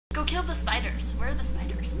Go kill the spiders. Where are the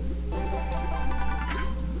spiders?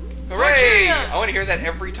 Hooray! I want to hear that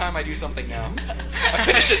every time I do something now. I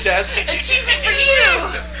finish a test. Achievement for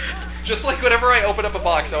you! Just like whenever I open up a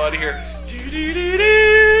box, I want to hear do do do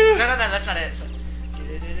do. No, that's not it. It's like,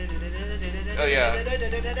 oh yeah.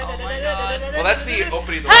 Oh my god. Well, that's me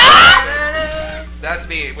opening the box. That's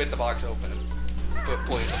me with the box open, but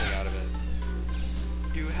pulling something out of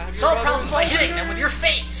it. You have your solve problems by hitting them with your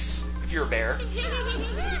face. If you're a bear.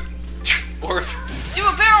 Or if... Do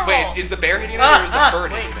a barrel roll! Wait, is the bear hitting it or is the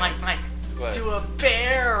bird hitting it? Wait, Mike. What? Do a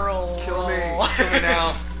barrel Kill me. roll. Kill me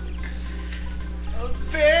now. A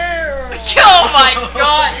barrel. Oh my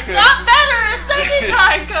god! It's not better a second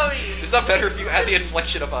time, Cody! It's not better if you add the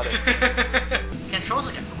inflection about it. Controls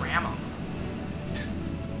like a grandma.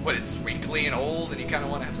 What, it's wrinkly and old and you kind of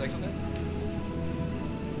want to have sex with it?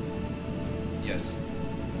 Yes.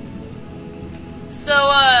 So,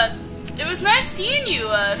 it was nice seeing you,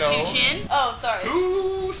 Suchin. Oh, sorry.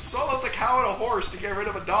 Who saws a cow and a horse to get rid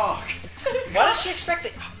of a dog? Why does she expect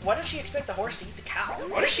the horse to eat the cow?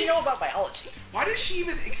 What does she know about biology? Why does she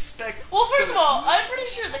even expect... Well, first of all, I'm pretty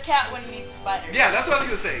sure the cat wouldn't eat the spider. Yeah, that's what I was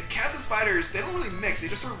going to say. Cats and spiders, they don't really mix. They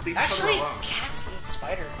just sort of leave each other Actually, alone. cats eat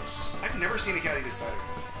spiders. I've never seen a cat eat a spider.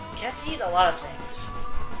 Cats eat a lot of things.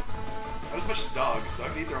 Not as much as dogs.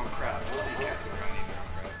 Dogs eat their own crap. I don't see cats going around eating their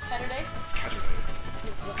own crap. Cat or day? Cats are dead.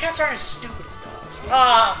 Well, cats aren't as stupid as dogs.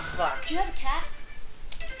 Oh, fuck. Do you have a cat?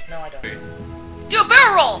 No, I don't. Do a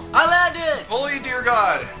barrel roll! I landed! Holy dear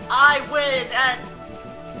God! I win at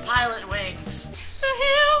pilot wings. The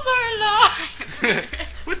hills are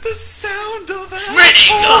alive! With the sound of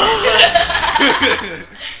Ridiculous!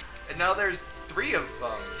 And now there's 3 of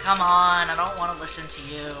them. Come on, I don't want to listen to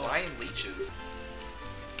you. Lion leeches.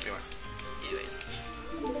 Anyways.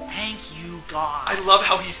 Thank you, God. I love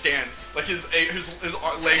how he stands. Like his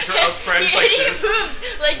legs are outspread. He's like he this. moves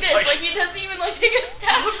like this. Like he doesn't even like take a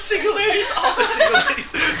step. All the single ladies. All the single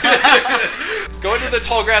ladies. Go into the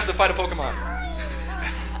tall grass and fight a Pokemon.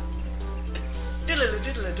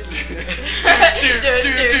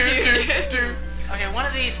 Okay, one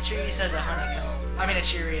of these trees has a honeycomb. I mean a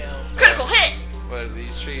Cheerio. Critical hit! One of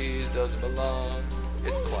these trees doesn't belong.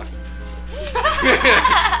 It's the block.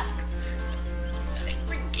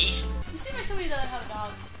 Segregation. You seem like somebody that would have a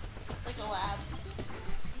dog. Like a lab.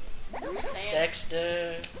 I'm just saying.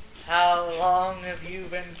 Dexter, how long have you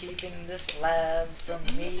been keeping this lab from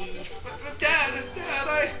me? But Dad,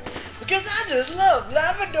 Because I just love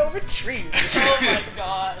Labrador retrievers. Oh my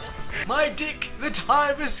god. My dick, the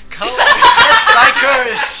time has come to test my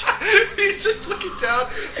courage. He's just looking down.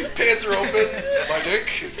 His pants are open. My dick,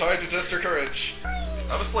 it's time to test your courage.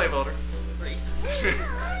 I'm a slave owner. Racist.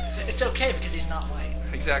 It's okay because he's not white.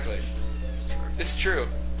 Exactly. It's true. It's true.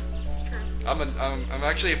 It's true. I'm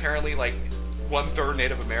actually apparently like 1/3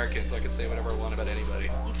 Native American, so I can say whatever I want about anybody.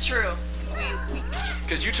 It's true.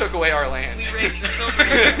 Because you took away our land. We raped your children.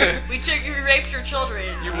 we raped your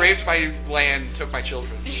children. You raped my land, took my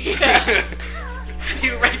children. Yeah.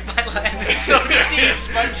 You raped my land and sowed seeds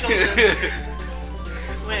in my children.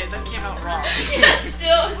 Wait, that came out wrong. Yeah,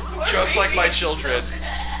 still is more Just like my raping children.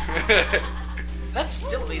 That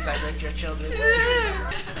still means I raped your children.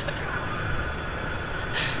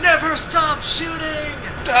 Never stop shooting!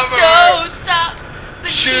 Never Don't stop the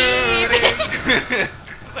shooting. game.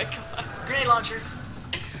 Oh my god. Grenade launcher.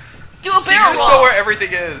 Do a So you barrel just roll. know where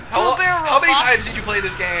everything is. Do a barrel roll, How many Fox. times did you play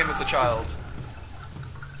this game as a child?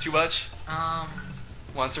 Too much?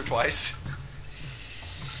 Once or twice?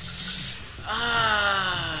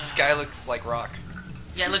 This guy looks like rock.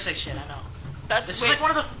 Yeah, it looks like shit, I know. This is Wait, like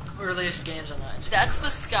one of the earliest games on the N64. that's the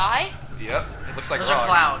sky? Yep, it looks like Those rock. are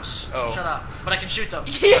clouds. Oh. Shut up. But I can shoot them.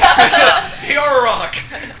 Yeah. You're a rock!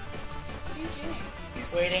 What are you doing?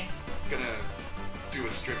 He's Waiting. gonna do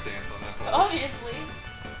a strip dance on that pole. Obviously.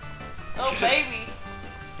 Oh baby.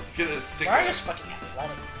 He's gonna stick Mario's fucking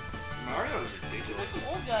athletic. Mario is He's ridiculous.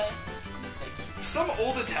 some old guy. He's like, Some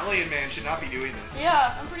old Italian man should not be doing this.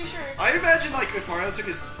 yeah, I'm pretty sure. I imagine, like, if Mario took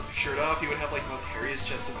his shirt off, he would have, like, the most hairiest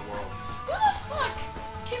chest in the world. Who the fuck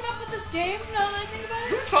came up with this game? Now that I think about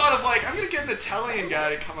Who it. thought of, like, I'm gonna get an Italian guy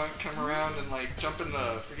to come around and, like, jump in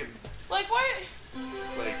the freaking, Like why?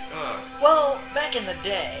 like, Well, back in the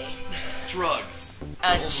day, drugs.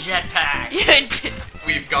 a jetpack. Yeah, it did.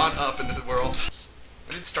 We've gone up into the world.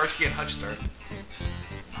 When did Starsky and Hutch start?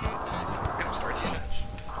 Yep, Starsky and Hutch.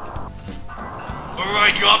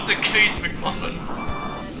 Alright, you're off the case, McMuffin.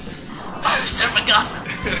 Officer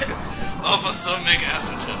McGuffin. Officer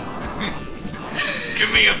McAsserton.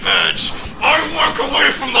 Give me a badge. I work away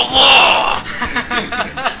from the law!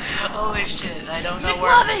 Holy shit, I don't know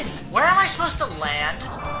McLovin! where am I supposed to land?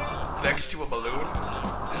 Next to a balloon?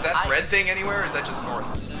 Is that red thing anywhere, or is that just north?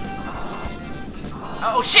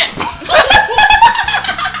 Oh shit!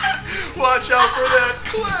 Watch out for that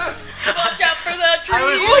cliff! Watch out for that tree!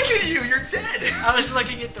 Look at you, you're dead! I was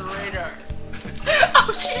looking at the radar.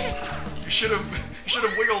 Oh shit! You should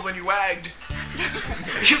have wiggled when you wagged.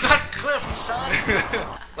 You got clipped, son.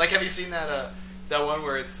 Like, have you seen that one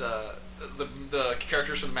where it's the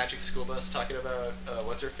characters from the Magic School Bus talking about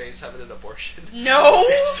what's her face having an abortion? No!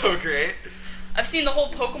 It's so great. I've seen the whole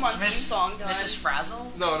Pokemon theme song done. Mrs.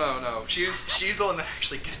 Frazzle? No. She's the one that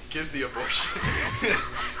actually gives the abortion.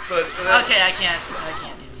 But Okay, I can't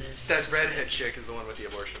do this. that redhead chick is the one with the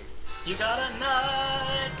abortion. You got a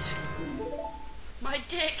nut. My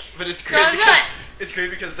dick. But it's Got great a because nut. it's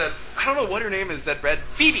great because that I don't know what her name is. That red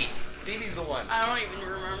Phoebe. Phoebe's the one. I don't even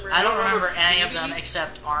remember. I don't remember remember any of Phoebe? them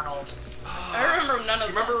except Arnold. I remember none of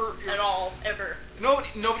Remember them at all, ever. Nobody.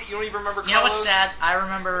 You don't even remember. Carlos? You know what's sad? I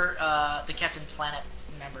remember the Captain Planet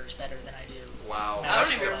members better than I do. Wow, I that's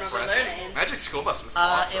don't even remember depressing. their names. Magic School Bus was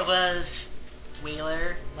awesome. It was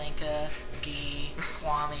Wheeler, Linka, Guy,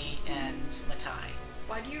 Kwame, and Matai.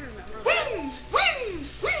 Why do you remember that? Wind.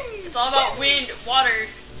 It's all about wind, water,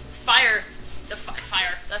 fire.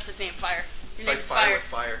 Fire. That's his name, Fire. Your name Like is fire Fire. with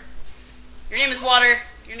fire. Your name is Water.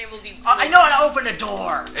 Your name will be... I know how to open a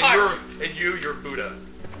door! Heart. You're Buddha.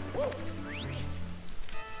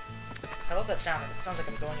 I love that sound. It sounds like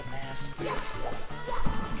I'm going up my ass. It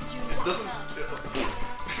doesn't.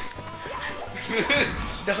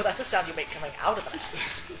 No, that's the sound you make coming out of an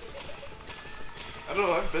ass. I don't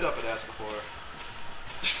know. I've been up an ass before.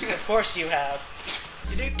 Of course you have.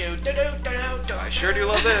 I sure do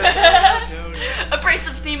love this.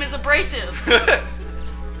 Abrasive theme is abrasive.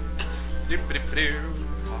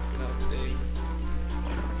 Walking up thing.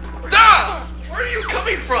 Ah! Where are you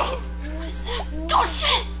coming from? What is that? Oh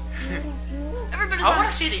shit! Everybody's I on... want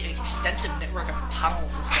to see the extensive network of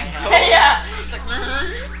tunnels this guy has. Yeah! It's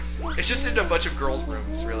like... It's just in a bunch of girls'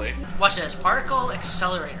 rooms, really. Watch this. Particle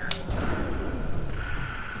accelerator.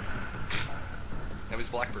 That was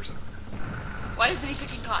a black person. Why isn't he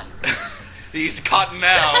picking cotton? He's cotton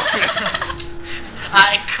now.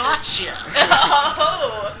 I caught you.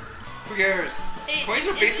 Oh! Who cares? Hey, Coins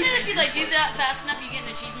are isn't basically it if you like do useless. that fast enough, you get an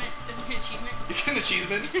achievement? An achievement? You get an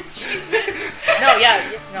achievement.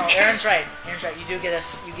 No, Erin's right. Erin's right. You get a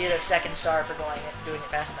second star for doing it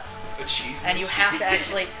fast enough. Achievement. And you have to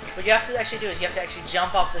actually, what you have to actually do is you have to actually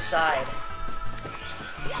jump off the side.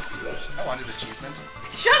 I wanted achievement.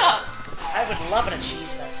 Shut up! I would love an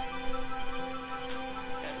achievement.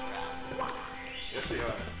 Yes, we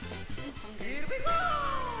are.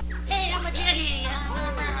 Hey, I'm a Jedi.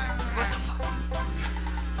 What the fuck?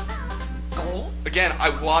 Gold? Again, I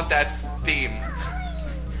want that theme.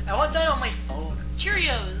 I want that on my phone.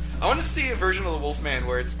 Cheerios! I want to see a version of the Wolfman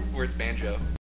where it's Banjo.